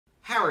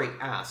Harry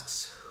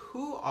asks,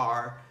 who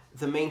are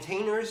the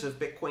maintainers of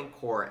Bitcoin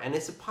Core, and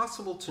is it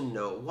possible to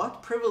know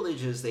what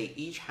privileges they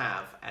each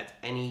have at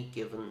any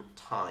given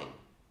time?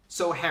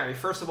 So Harry,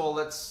 first of all,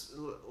 let's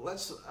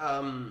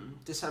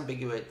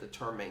disambiguate the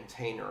term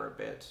maintainer a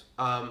bit.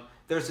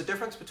 There's a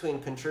difference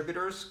between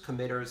contributors,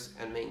 committers,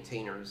 and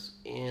maintainers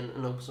in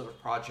an open source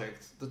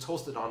project that's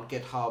hosted on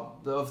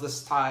GitHub of the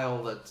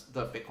style that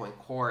the Bitcoin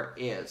Core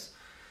is.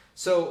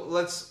 So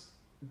let's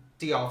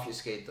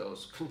deobfuscate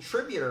those.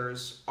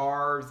 Contributors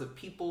are the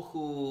people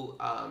who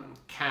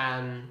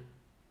can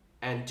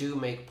and do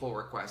make pull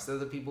requests. They're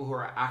the people who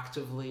are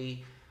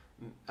actively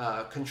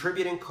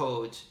contributing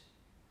code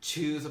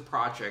to the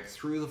project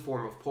through the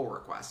form of pull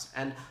requests.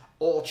 And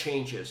all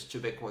changes to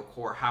Bitcoin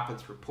Core happen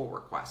through pull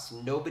requests.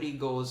 Nobody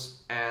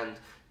goes and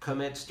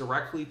commits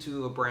directly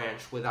to a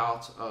branch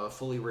without a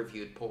fully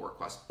reviewed pull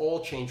request.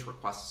 All change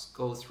requests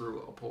go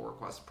through a pull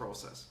request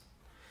process.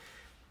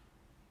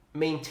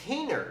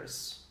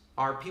 Maintainers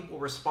are people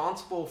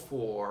responsible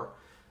for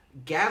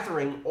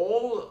gathering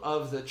all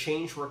of the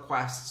change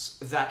requests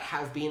that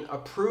have been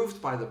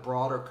approved by the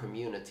broader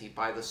community,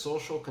 by the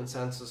social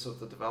consensus of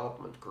the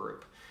development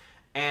group,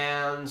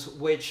 and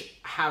which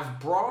have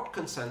broad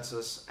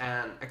consensus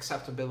and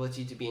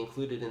acceptability to be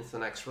included into the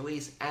next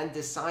release, and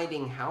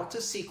deciding how to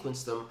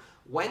sequence them,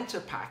 when to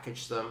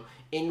package them,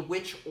 in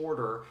which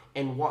order,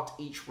 and what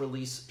each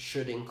release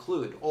should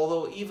include.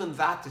 Although even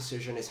that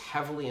decision is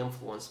heavily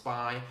influenced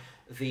by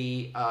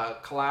the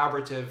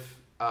collaborative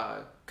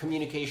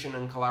communication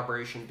and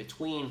collaboration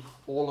between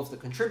all of the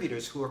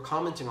contributors who are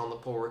commenting on the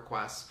pull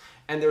requests.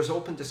 And there's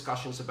open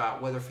discussions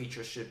about whether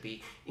features should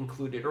be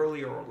included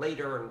earlier or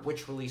later and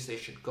which release they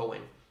should go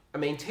in. A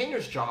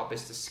maintainer's job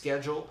is to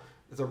schedule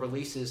the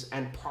releases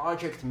and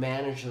project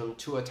manage them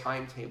to a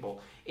timetable,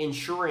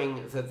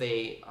 ensuring that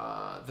they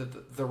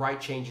the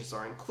right changes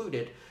are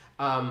included,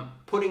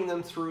 putting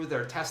them through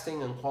their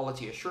testing and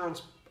quality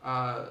assurance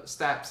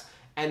steps,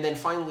 and then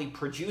finally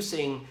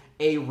producing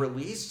a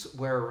release,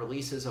 where a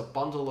release is a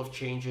bundle of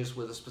changes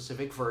with a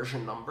specific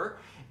version number,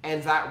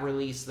 and that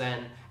release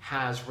then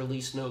has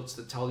release notes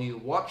that tell you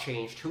what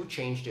changed, who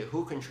changed it,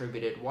 who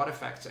contributed, what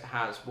effects it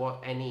has,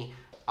 what any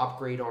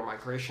upgrade or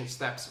migration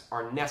steps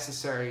are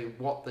necessary,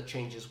 what the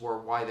changes were,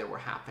 why they were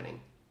happening,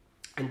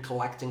 and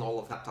collecting all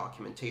of that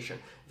documentation.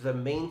 The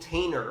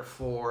maintainer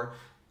for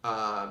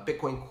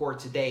Bitcoin Core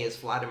today is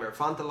Vladimir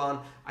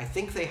Vandelan. I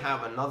think they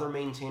have another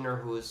maintainer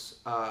who is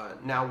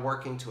now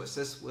working to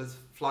assist with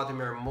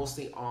Vladimir,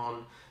 mostly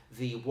on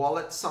the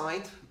wallet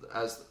side,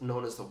 as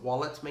known as the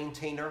wallet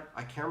maintainer.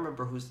 I can't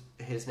remember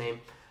his name.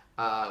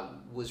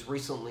 Was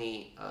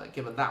recently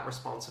given that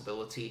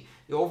responsibility.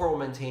 The overall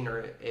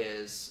maintainer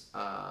is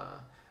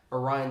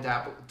Orion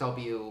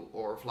W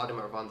or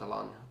Vladimir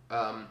Vandelan.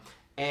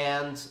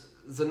 And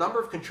the number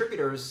of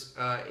contributors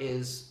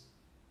is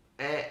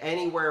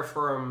anywhere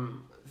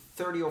from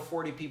 30 or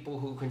 40 people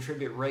who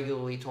contribute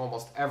regularly to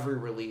almost every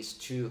release,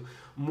 to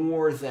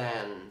more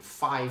than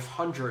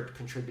 500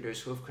 contributors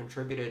who have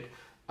contributed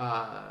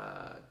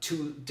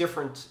to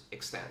different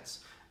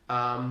extents.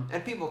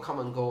 And people come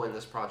and go in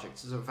this project.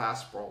 It's a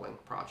vast, sprawling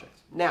project.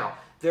 Now,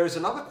 there's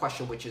another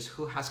question, which is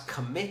who has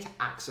commit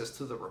access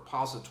to the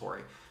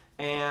repository?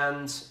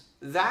 And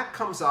that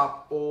comes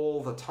up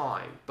all the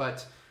time,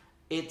 but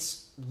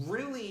it's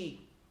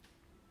really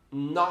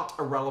not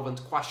a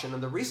relevant question.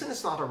 And the reason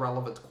it's not a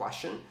relevant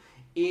question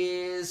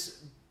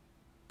is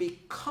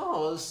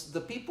because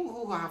the people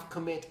who have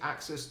commit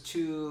access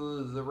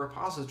to the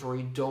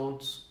repository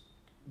don't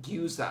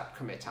use that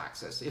commit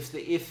access. If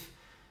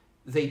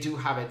they do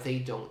have it, they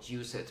don't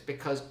use it,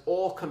 because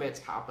all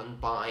commits happen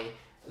by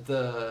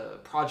the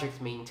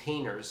project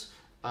maintainers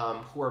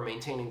who are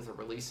maintaining the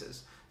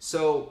releases.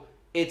 So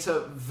it's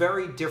a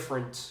very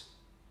different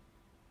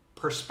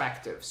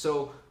perspective.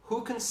 So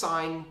who can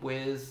sign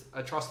with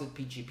a trusted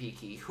PGP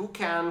key? Who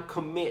can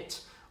commit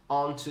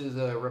onto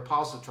the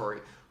repository?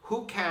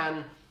 Who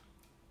can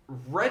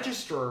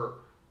register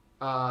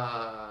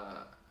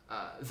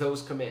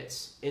those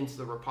commits into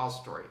the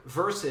repository,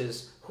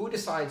 versus who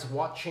decides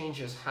what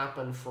changes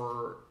happen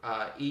for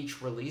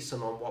each release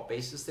and on what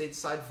basis they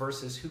decide,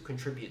 versus who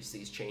contributes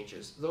these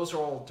changes. Those are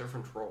all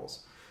different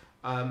roles.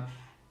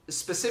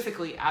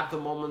 Specifically, at the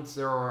moment,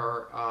 there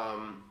are,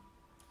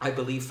 I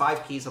believe,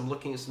 5 keys. I'm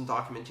looking at some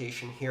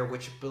documentation here,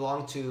 which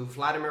belong to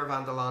Vladimir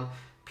Vandelan,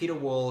 Peter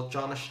Wohl,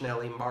 John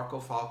Schnelli, Marco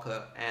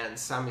Falca, and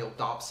Samuel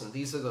Dobson.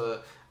 These are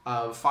the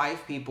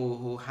 5 people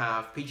who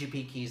have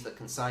PGP keys that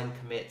can sign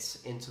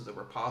commits into the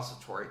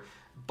repository.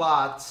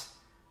 But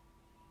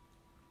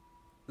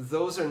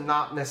those are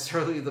not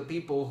necessarily the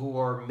people who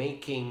are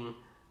making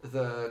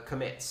the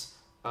commits.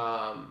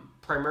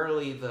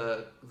 Primarily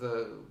the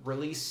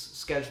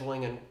release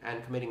scheduling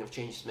and committing of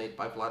changes made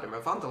by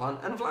Vladimir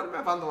Vandelan, and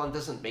Vladimir Vandelan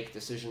doesn't make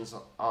decisions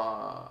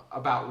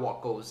about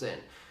what goes in.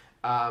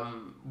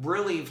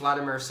 Really,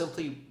 Vladimir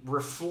simply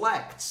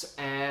reflects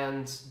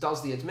and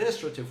does the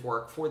administrative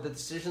work for the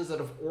decisions that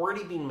have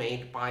already been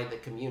made by the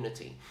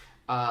community,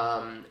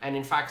 and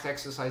in fact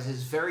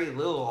exercises very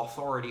little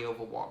authority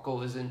over what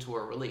goes into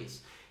a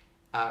release.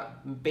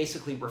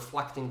 basically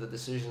reflecting the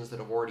decisions that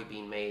have already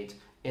been made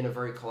in a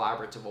very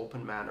collaborative,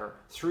 open manner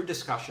through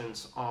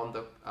discussions on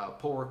the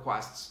pull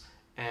requests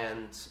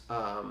and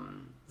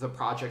the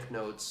project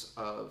notes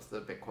of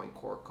the Bitcoin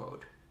core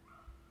code.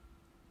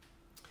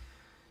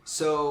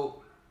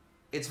 So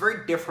it's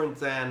very different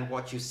than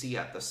what you see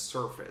at the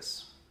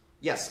surface.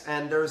 Yes,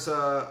 and there's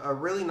a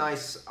really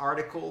nice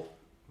article,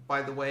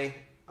 by the way,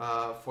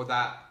 for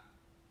that.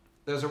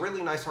 There's a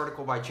really nice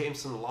article by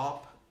Jameson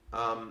Lopp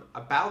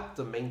about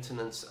the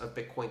maintenance of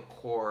Bitcoin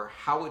Core,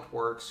 how it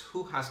works,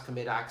 who has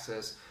commit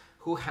access,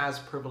 who has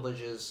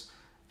privileges,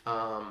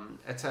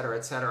 et cetera,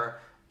 et cetera.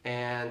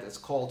 And it's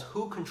called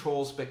Who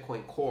Controls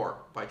Bitcoin Core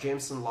by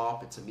Jameson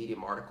Lopp. It's a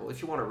Medium article.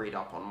 If you want to read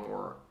up on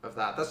more of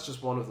that, that's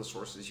just one of the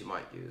sources you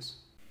might use.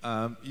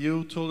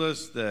 You told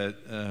us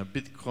that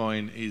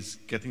Bitcoin is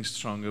getting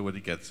stronger when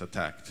it gets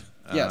attacked.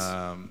 Yes.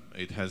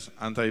 It has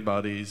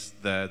antibodies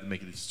that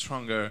make it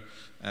stronger,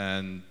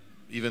 and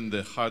even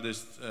the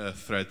hardest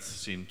threats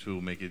seem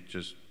to make it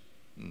just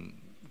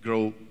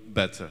grow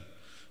better.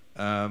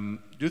 Do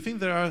you think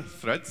there are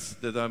threats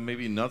that are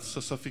maybe not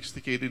so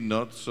sophisticated,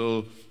 not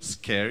so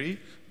scary,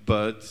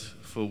 but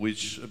for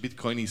which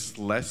Bitcoin is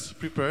less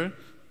prepared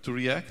to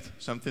react?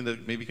 Something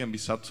that maybe can be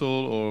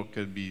subtle or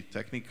can be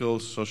technical,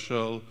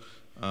 social,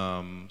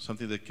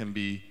 something that can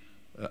be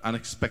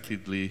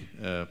unexpectedly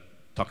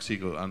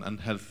toxic or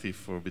unhealthy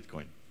for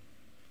Bitcoin?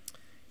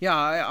 Yeah,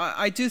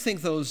 I do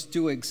think those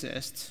do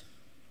exist.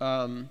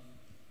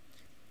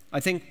 I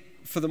think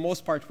for the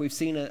most part, we've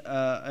seen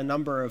a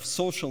number of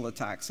social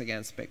attacks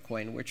against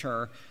Bitcoin, which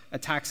are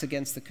attacks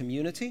against the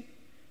community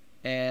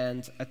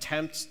and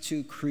attempts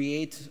to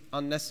create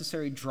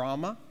unnecessary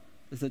drama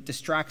that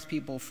distracts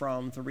people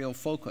from the real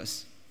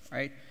focus,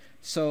 right?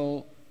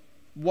 So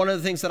one of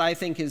the things that I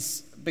think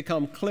has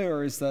become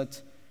clear is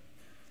that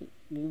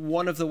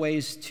one of the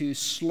ways to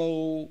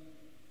slow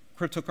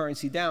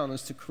cryptocurrency down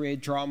is to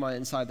create drama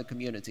inside the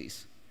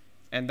communities.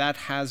 And that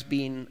has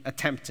been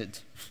attempted.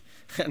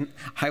 And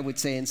I would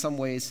say in some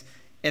ways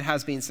it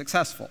has been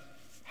successful.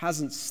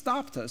 Hasn't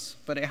stopped us,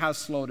 but it has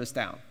slowed us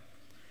down.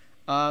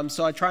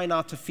 So I try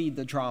not to feed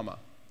the drama.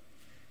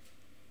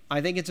 I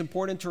think it's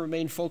important to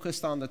remain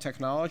focused on the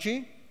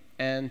technology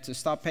and to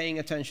stop paying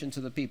attention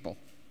to the people.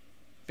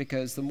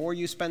 Because the more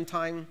you spend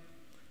time,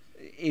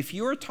 if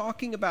you're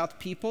talking about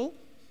people,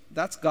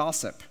 that's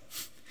gossip.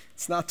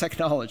 It's not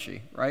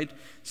technology, right?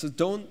 So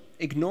don't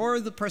ignore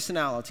the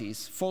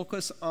personalities.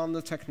 Focus on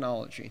the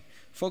technology.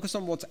 Focus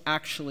on what's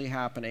actually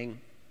happening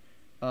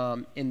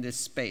in this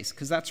space,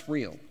 because that's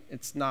real.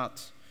 It's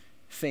not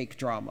fake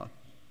drama.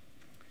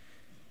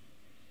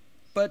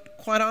 But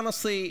quite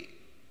honestly,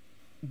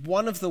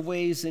 one of the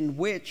ways in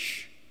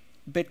which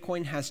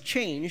Bitcoin has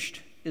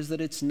changed is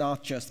that it's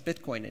not just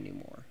Bitcoin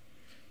anymore,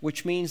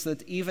 which means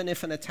that even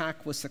if an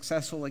attack was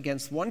successful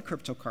against one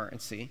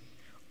cryptocurrency,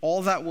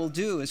 all that will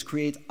do is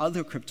create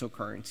other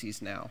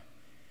cryptocurrencies now.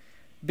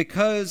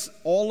 Because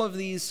all of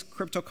these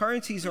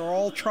cryptocurrencies are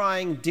all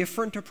trying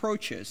different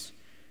approaches,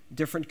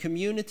 different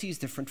communities,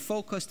 different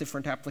focus,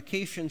 different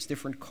applications,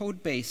 different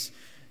code base,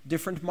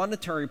 different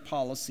monetary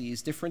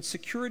policies, different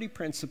security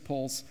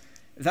principles.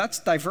 That's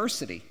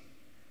diversity.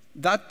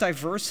 That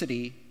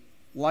diversity,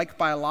 like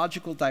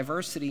biological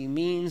diversity,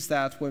 means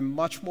that we're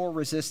much more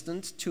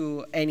resistant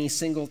to any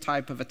single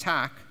type of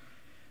attack,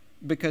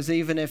 because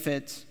even if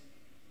it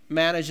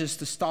manages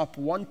to stop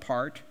one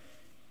part,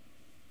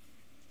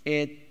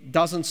 it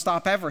doesn't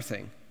stop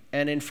everything.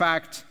 And in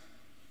fact,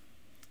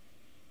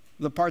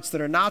 the parts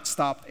that are not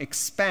stopped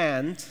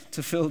expand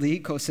to fill the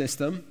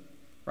ecosystem,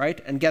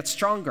 right, and get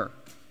stronger.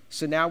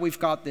 So now we've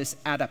got this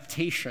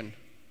adaptation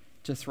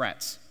to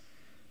threats.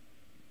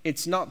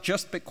 It's not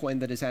just Bitcoin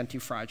that is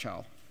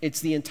anti-fragile.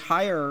 It's the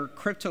entire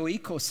crypto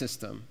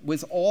ecosystem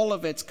with all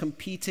of its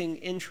competing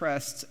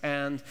interests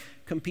and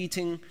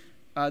competing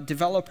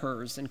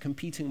developers and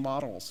competing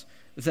models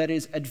that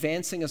is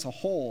advancing as a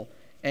whole,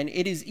 and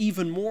it is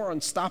even more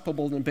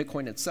unstoppable than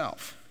Bitcoin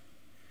itself.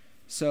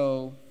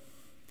 So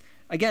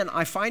again,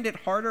 I find it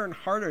harder and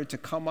harder to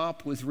come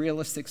up with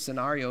realistic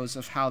scenarios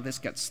of how this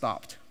gets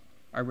stopped.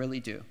 I really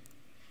do.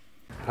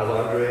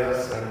 Hello,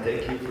 Andreas, and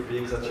thank you for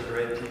being such a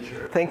great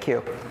teacher. Thank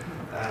you.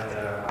 And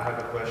I have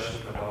a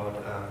question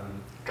about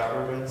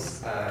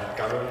governance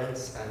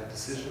and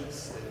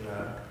decisions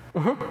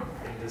in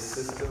this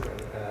system,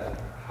 and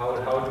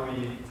how do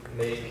we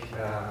make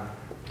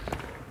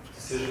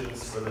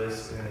decisions for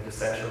this in a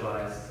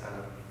decentralized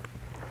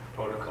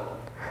protocol?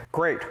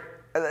 Great.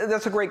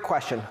 That's a great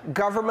question.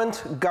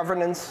 Government,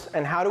 governance,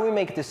 and how do we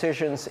make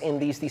decisions in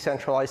these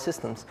decentralized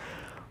systems?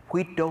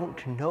 We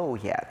don't know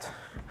yet.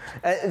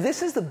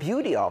 This is the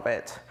beauty of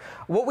it.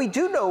 What we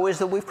do know is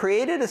that we've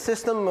created a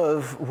system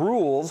of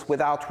rules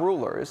without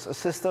rulers, a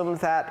system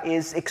that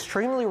is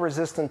extremely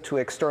resistant to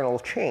external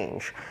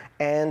change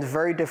and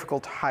very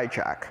difficult to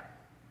hijack.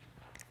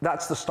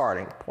 That's the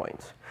starting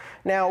point.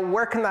 Now,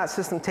 where can that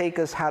system take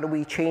us? How do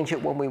we change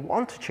it when we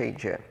want to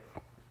change it?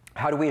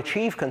 How do we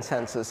achieve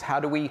consensus? How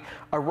do we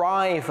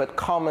arrive at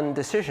common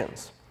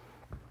decisions?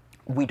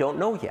 We don't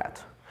know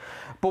yet.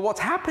 But what's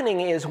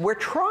happening is we're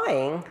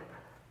trying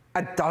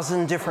a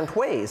dozen different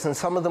ways, and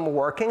some of them are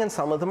working and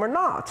some of them are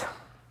not.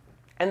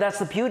 And that's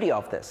the beauty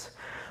of this.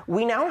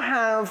 We now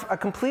have a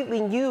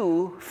completely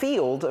new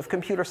field of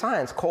computer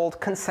science called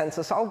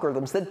consensus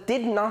algorithms that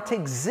did not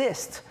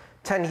exist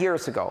 10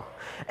 years ago.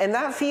 And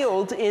that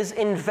field is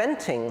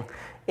inventing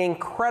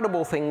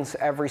incredible things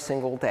every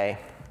single day.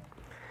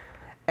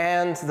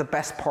 And the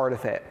best part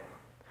of it,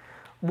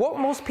 what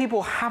most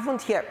people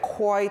haven't yet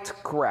quite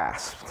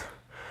grasped,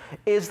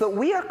 is that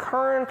we are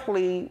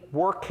currently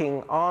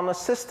working on a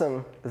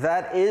system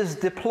that is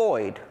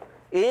deployed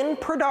in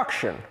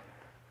production,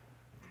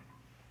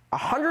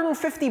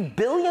 $150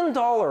 billion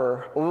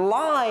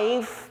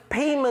live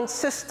payment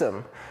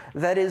system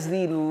that is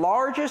the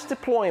largest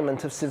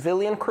deployment of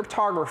civilian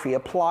cryptography,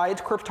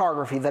 applied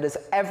cryptography, that has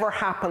ever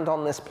happened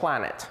on this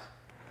planet.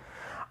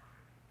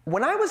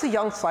 When I was a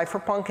young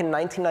cypherpunk in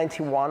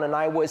 1991 and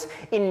I was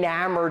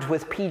enamored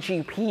with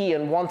PGP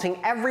and wanting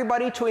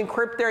everybody to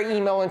encrypt their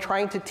email and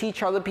trying to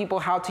teach other people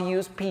how to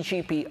use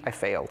PGP, I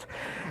failed.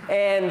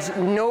 And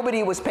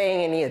nobody was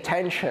paying any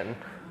attention.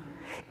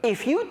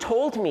 If you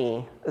told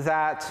me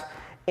that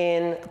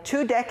in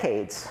 2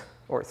 decades,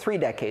 or 3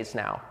 decades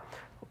now,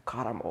 oh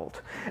God, I'm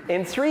old.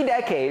 In 3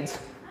 decades,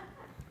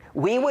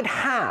 we would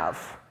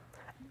have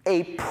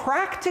a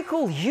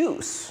practical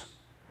use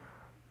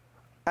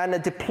and a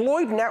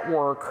deployed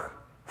network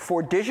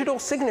for digital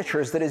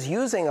signatures that is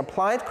using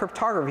applied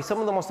cryptography, some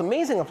of the most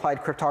amazing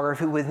applied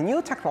cryptography with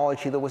new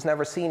technology that was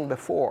never seen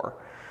before,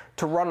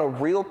 to run a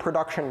real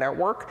production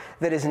network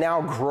that is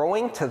now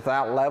growing to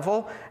that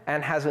level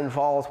and has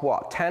involved,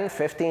 what, 10,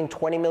 15,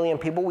 20 million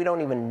people we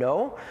don't even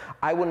know,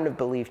 I wouldn't have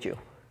believed you.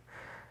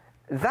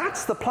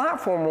 That's the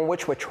platform on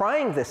which we're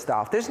trying this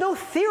stuff. There's no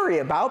theory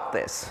about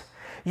this.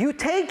 You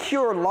take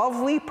your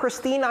lovely,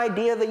 pristine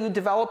idea that you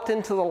developed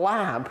into the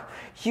lab,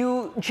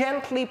 you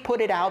gently put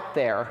it out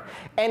there,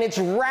 and it's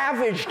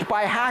ravaged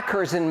by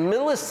hackers in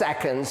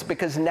milliseconds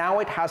because now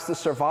it has to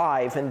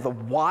survive in the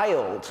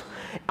wild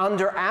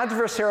under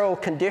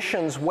adversarial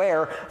conditions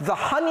where the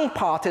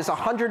honeypot is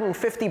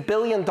 $150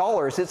 billion.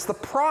 It's the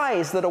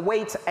prize that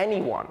awaits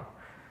anyone.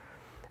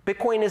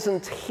 Bitcoin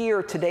isn't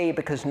here today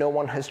because no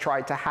one has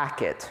tried to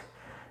hack it.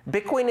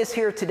 Bitcoin is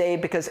here today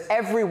because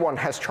everyone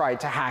has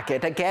tried to hack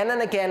it again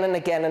and again and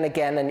again and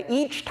again, and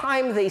each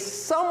time they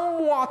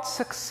somewhat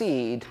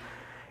succeed,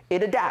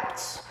 it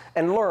adapts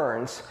and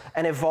learns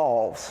and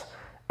evolves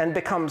and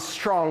becomes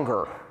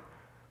stronger,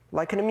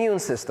 like an immune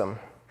system.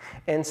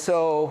 And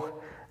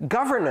so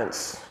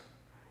governance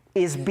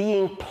is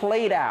being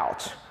played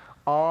out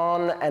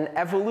on an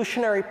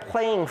evolutionary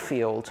playing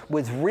field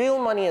with real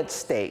money at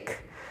stake,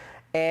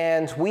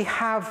 and we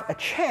have a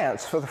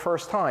chance for the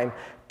first time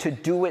to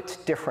do it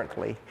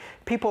differently.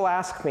 People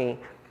ask me,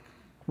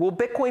 will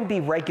Bitcoin be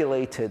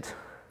regulated?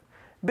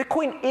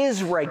 Bitcoin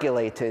is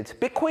regulated.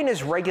 Bitcoin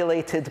is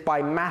regulated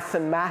by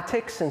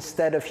mathematics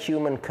instead of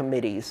human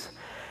committees.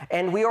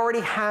 And we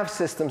already have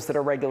systems that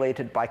are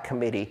regulated by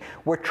committee.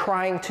 We're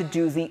trying to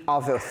do the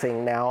other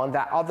thing now, and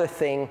that other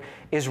thing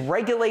is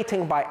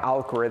regulating by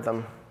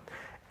algorithm.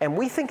 And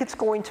we think it's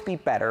going to be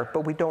better,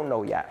 but we don't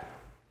know yet.